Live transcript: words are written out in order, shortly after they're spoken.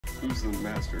Who's the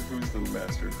master? Who's the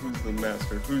master? Who's the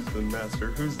master? Who's the master?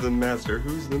 Who's the master?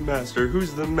 Who's the master?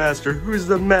 Who's the master? Who's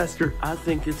the master? I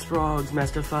think it's Frogs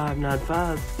Master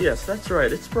 595. Yes, that's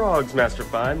right. It's Frogs Master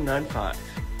 595.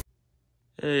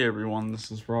 Hey everyone, this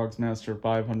is Frogs Master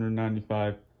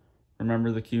 595.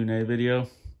 Remember the Q&A video?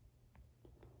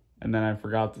 And then I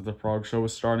forgot that the Frog Show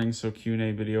was starting, so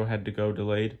Q&A video had to go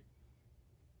delayed.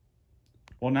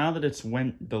 Well, now that it's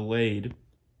went delayed,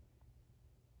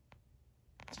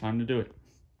 it's time to do it.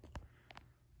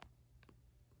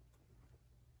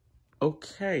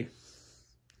 Okay.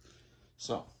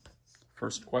 So,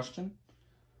 first question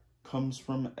comes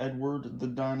from Edward the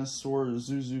Dinosaur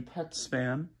Zuzu Pets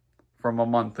fan from a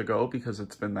month ago, because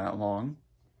it's been that long.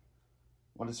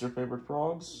 What is your favorite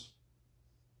frogs?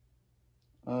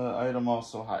 Item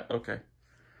also high. Okay.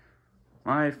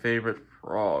 My favorite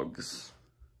frogs.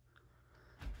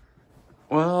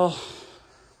 Well,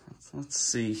 let's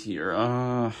see here.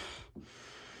 I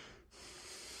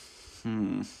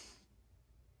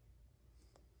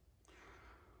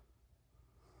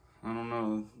don't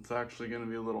know. It's actually going to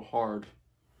be a little hard.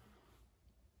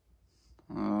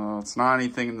 It's not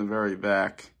anything in the very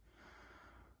back.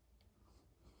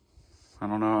 I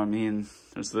don't know. I mean,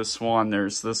 there's this one.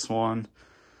 There's this one.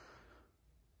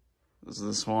 There's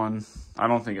this one. I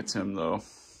don't think it's him, though.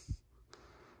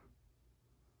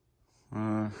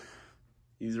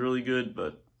 He's really good,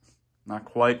 but not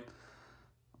quite.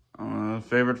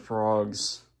 Favorite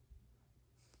frogs.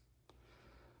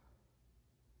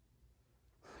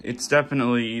 It's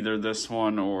definitely either this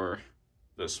one or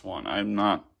this one. I'm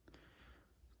not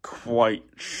quite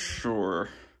sure.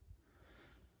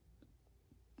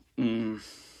 I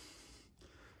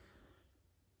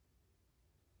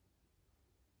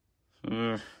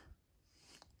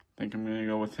think I'm gonna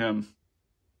go with him.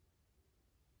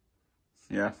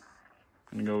 Yeah,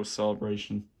 I'm gonna go with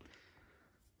Celebration.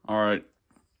 Alright.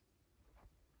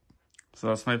 So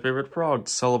that's my favorite frog,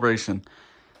 Celebration.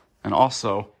 And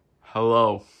also,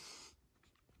 hello.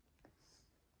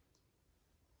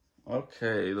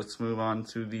 Okay, let's move on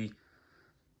to the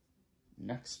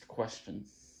next question.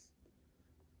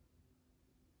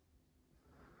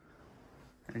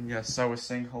 And yes, I was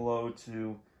saying hello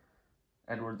to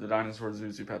Edward the Dinosaur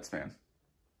Zuzu Pets fan.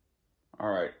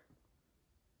 Alright.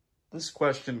 This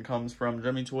question comes from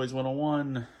Jimmy Toys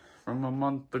 101 from a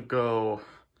month ago.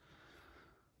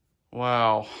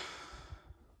 Wow.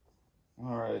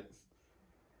 Alright.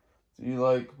 Do you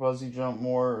like Fuzzy Jump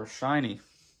more or Shiny?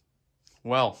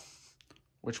 Well,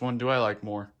 which one do I like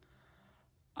more?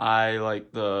 I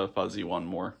like the Fuzzy one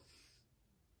more.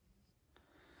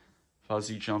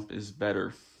 Fuzzy Jump is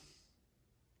better.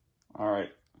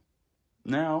 Alright.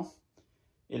 Now,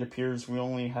 it appears we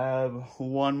only have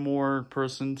one more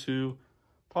person to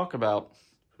talk about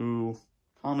who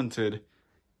commented.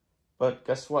 But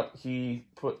guess what? He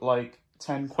put like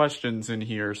 10 questions in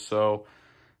here, so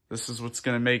this is what's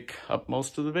going to make up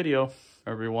most of the video,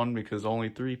 everyone, because only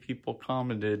 3 people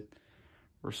commented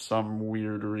for some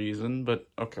weird reason, but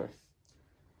okay.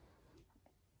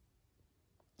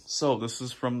 So, this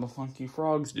is from the Funky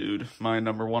Frogs dude, my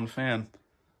 #1 fan.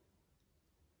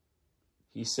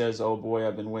 He says, oh boy,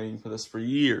 I've been waiting for this for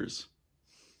years.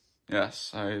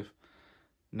 Yes, I've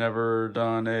never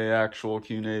done a actual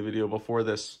Q&A video before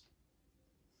this.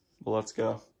 But let's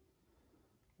go.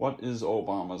 What is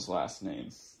Obama's last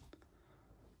name?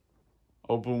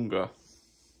 Obunga.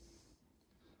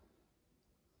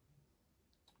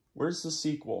 Where's the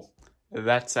sequel?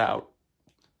 That's out.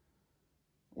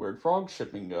 Where'd frog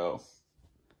shipping go?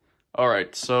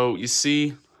 Alright, so you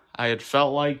see, I had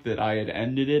felt like that I had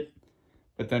ended it,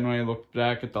 but then when I looked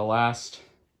back at the last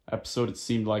episode, it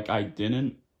seemed like I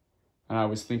didn't, and I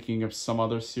was thinking of some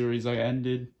other series I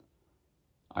ended.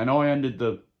 I know I ended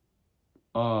the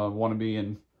Wannabe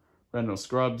and Red No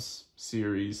Scrubs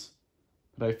series,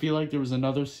 but I feel like there was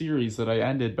another series that I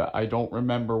ended, but I don't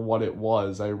remember what it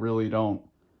was. I really don't.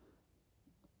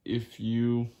 If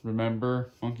you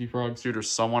remember, Funky Frogs dude, or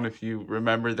someone, if you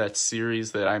remember that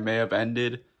series that I may have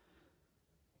ended,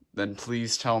 then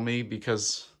please tell me,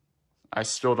 because I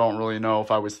still don't really know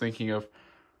if I was thinking of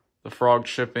the frog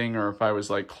shipping or if I was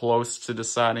like close to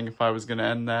deciding if I was going to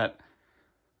end that,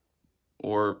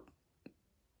 or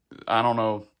I don't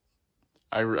know.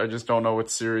 I just don't know what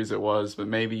series it was, but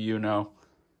maybe you know.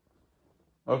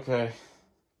 Okay,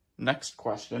 next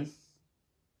question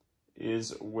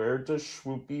is, where does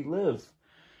Swoopy live?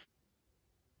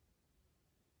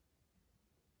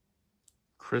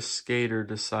 Chris Skater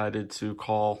decided to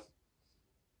call.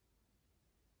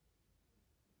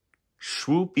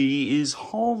 Swoopy is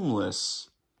homeless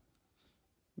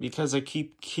because I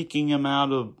keep kicking him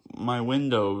out of my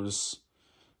windows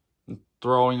and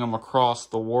throwing them across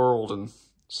the world and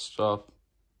stuff.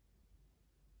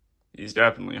 He's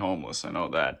definitely homeless, I know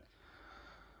that.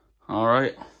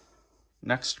 Alright,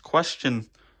 next question,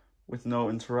 with no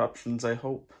interruptions, I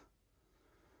hope.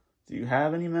 Do you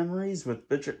have any memories with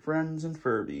fidget friends and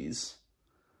Furbies?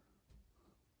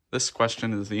 This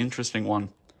question is the interesting one.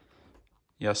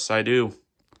 Yes, I do.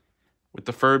 With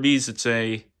the Furbies, it's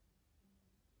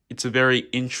a very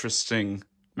interesting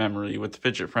memory. With the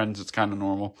fidget friends, it's kind of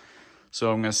normal.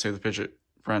 So I'm going to say the fidget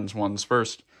friends ones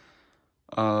first.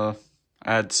 I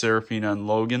had Seraphina and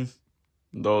Logan.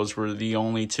 Those were the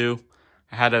only two.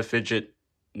 I had a fidget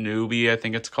newbie, I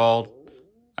think it's called.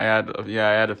 I had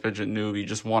a fidget newbie,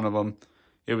 just one of them.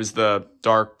 It was the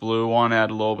dark blue one. I had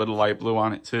a little bit of light blue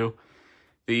on it too.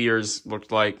 The ears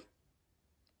looked like,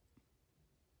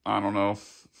 I don't know,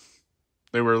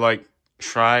 they were like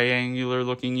triangular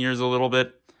looking ears a little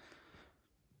bit.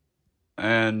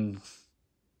 And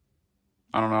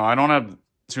I don't know, I don't have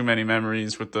too many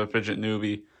memories with the fidget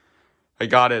newbie. I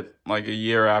got it like a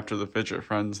year after the fidget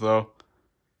friends though.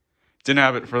 Didn't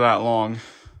have it for that long,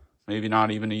 maybe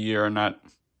not even a year, and that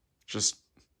just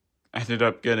ended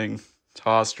up getting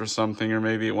tossed or something, or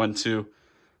maybe it went to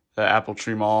the Apple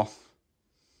Tree Mall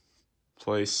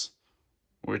place,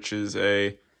 which is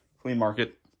a flea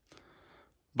market.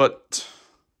 But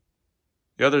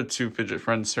the other two fidget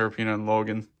friends, Seraphina and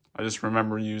Logan, I just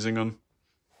remember using them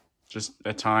just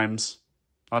at times.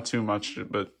 Not too much,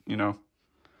 but, you know,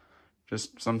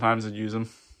 just sometimes I'd use them.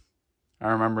 I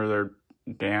remember their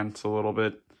dance a little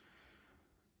bit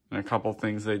and a couple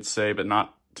things they'd say, but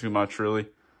not too much, really.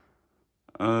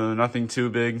 Nothing too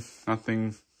big,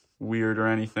 nothing weird or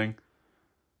anything.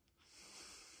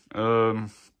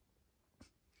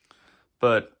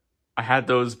 But I had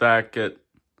those back at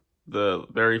the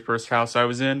very first house I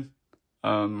was in.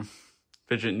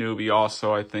 Fidget Newbie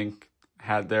also, I think,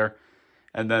 had there.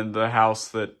 And then the house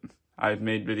that I've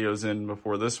made videos in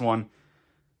before this one,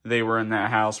 they were in that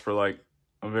house for like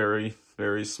a very,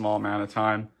 very small amount of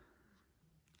time.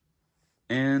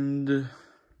 And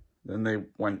then they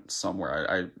went somewhere.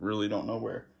 I really don't know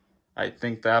where. I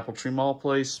think the Apple Tree Mall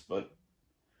place, but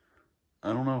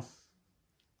I don't know.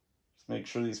 Just make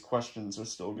sure these questions are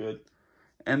still good.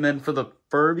 And then for the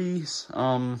Furbies,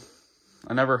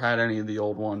 I never had any of the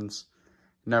old ones.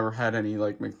 Never had any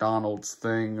like McDonald's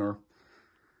thing or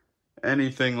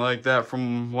anything like that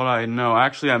from what I know.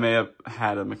 Actually, I may have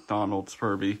had a McDonald's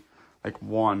Furby, like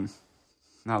one.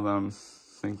 Now that I'm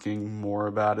thinking more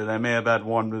about it, I may have had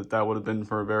one, but that would have been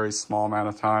for a very small amount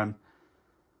of time.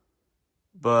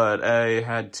 But I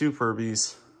had two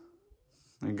Furbies.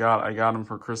 I got them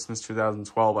for Christmas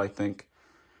 2012, I think.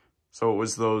 So it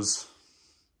was those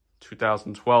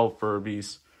 2012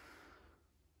 Furbies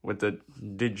with the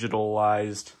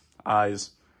digitalized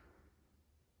eyes.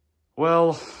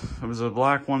 Well, it was a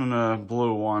black one and a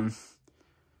blue one.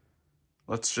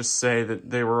 Let's just say that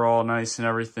they were all nice and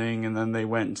everything, and then they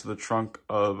went into the trunk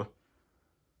of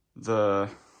the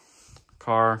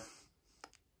car.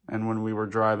 And when we were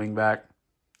driving back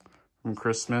from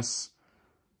Christmas,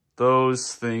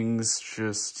 those things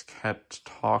just kept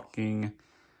talking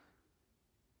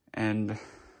and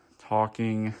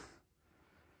talking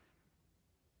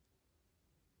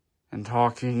and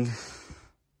talking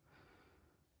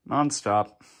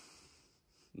nonstop.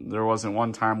 There wasn't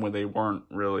one time where they weren't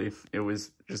really. It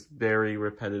was just very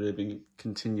repetitive and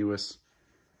continuous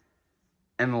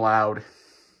and loud.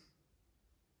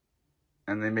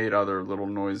 And they made other little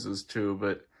noises too,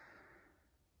 but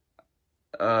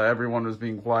everyone was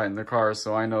being quiet in the car,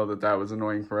 so I know that that was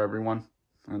annoying for everyone.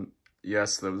 And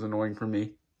yes, that was annoying for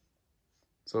me.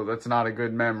 So that's not a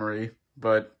good memory,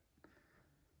 but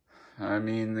I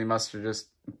mean, they must have just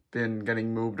been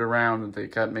getting moved around and they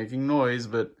kept making noise,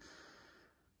 but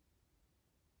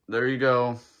there you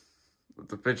go. With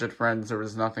the fidget friends, there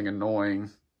was nothing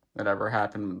annoying that ever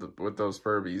happened with those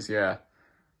Furbies. Yeah,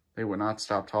 they would not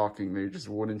stop talking. They just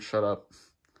wouldn't shut up.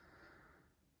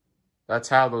 That's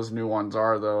how those new ones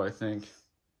are, though, I think.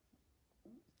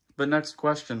 But next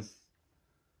question.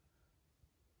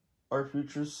 Our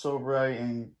future's so bright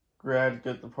and grad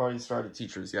get the party started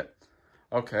teachers yet.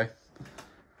 Okay.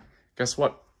 Guess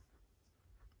what?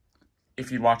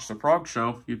 If you watch the Frog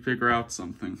Show, you'd figure out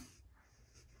something.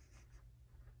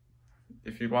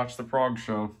 If you watch the Frog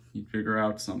Show, you'd figure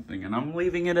out something. And I'm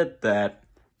leaving it at that,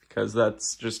 because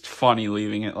that's just funny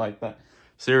leaving it like that.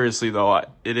 Seriously, though,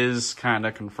 it is kind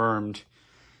of confirmed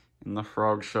in the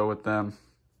Frog Show with them.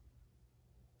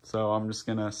 So I'm just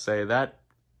going to say that,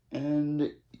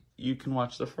 and you can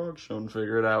watch the Frog Show and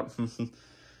figure it out.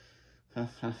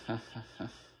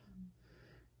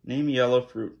 Name yellow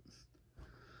fruit.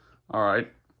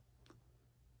 Alright.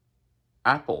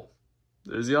 apple.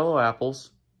 There's yellow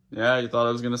apples. Yeah, you thought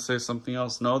I was going to say something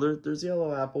else. No, there's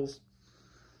yellow apples.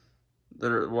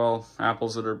 That are, well,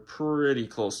 apples that are pretty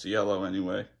close to yellow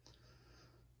anyway.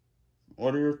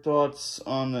 What are your thoughts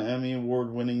on the Emmy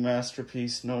Award-winning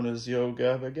masterpiece known as Yo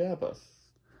Gabba Gabba?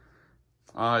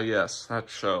 Ah, yes, that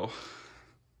show.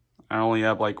 I only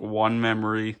have like one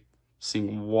memory,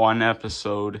 seeing one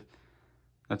episode.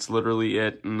 That's literally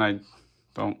it, and I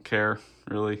don't care,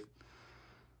 really.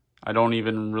 I don't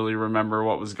even really remember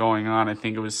what was going on. I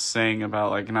think it was saying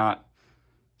about like not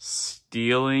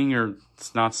stealing or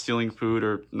not stealing food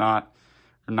or not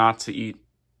to eat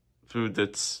food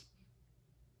that's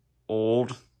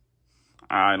old.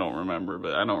 I don't remember,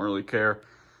 but I don't really care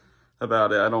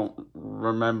about it. I don't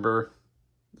remember.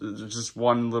 There's just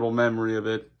one little memory of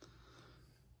it.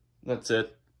 That's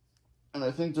it. And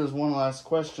I think there's one last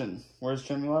question. Where's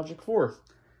Jimmy Logic 4?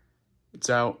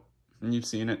 It's out, and you've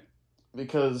seen it.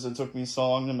 Because it took me so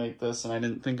long to make this, and I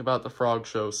didn't think about the Frog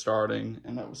Show starting,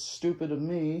 and that was stupid of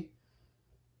me,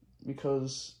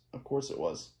 because of course it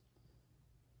was.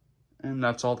 And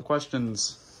that's all the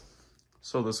questions.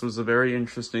 So this was a very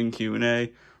interesting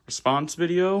Q&A response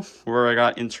video, where I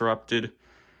got interrupted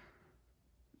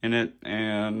in it,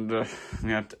 and I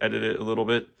have to edit it a little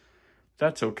bit.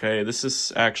 That's okay. This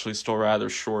is actually still rather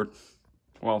short.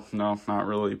 Well, no, not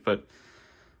really, but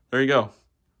there you go.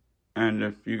 And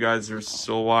if you guys are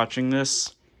still watching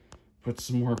this, put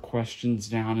some more questions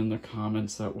down in the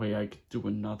comments. That way I could do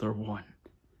another one.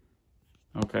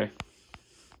 Okay.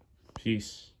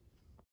 Peace.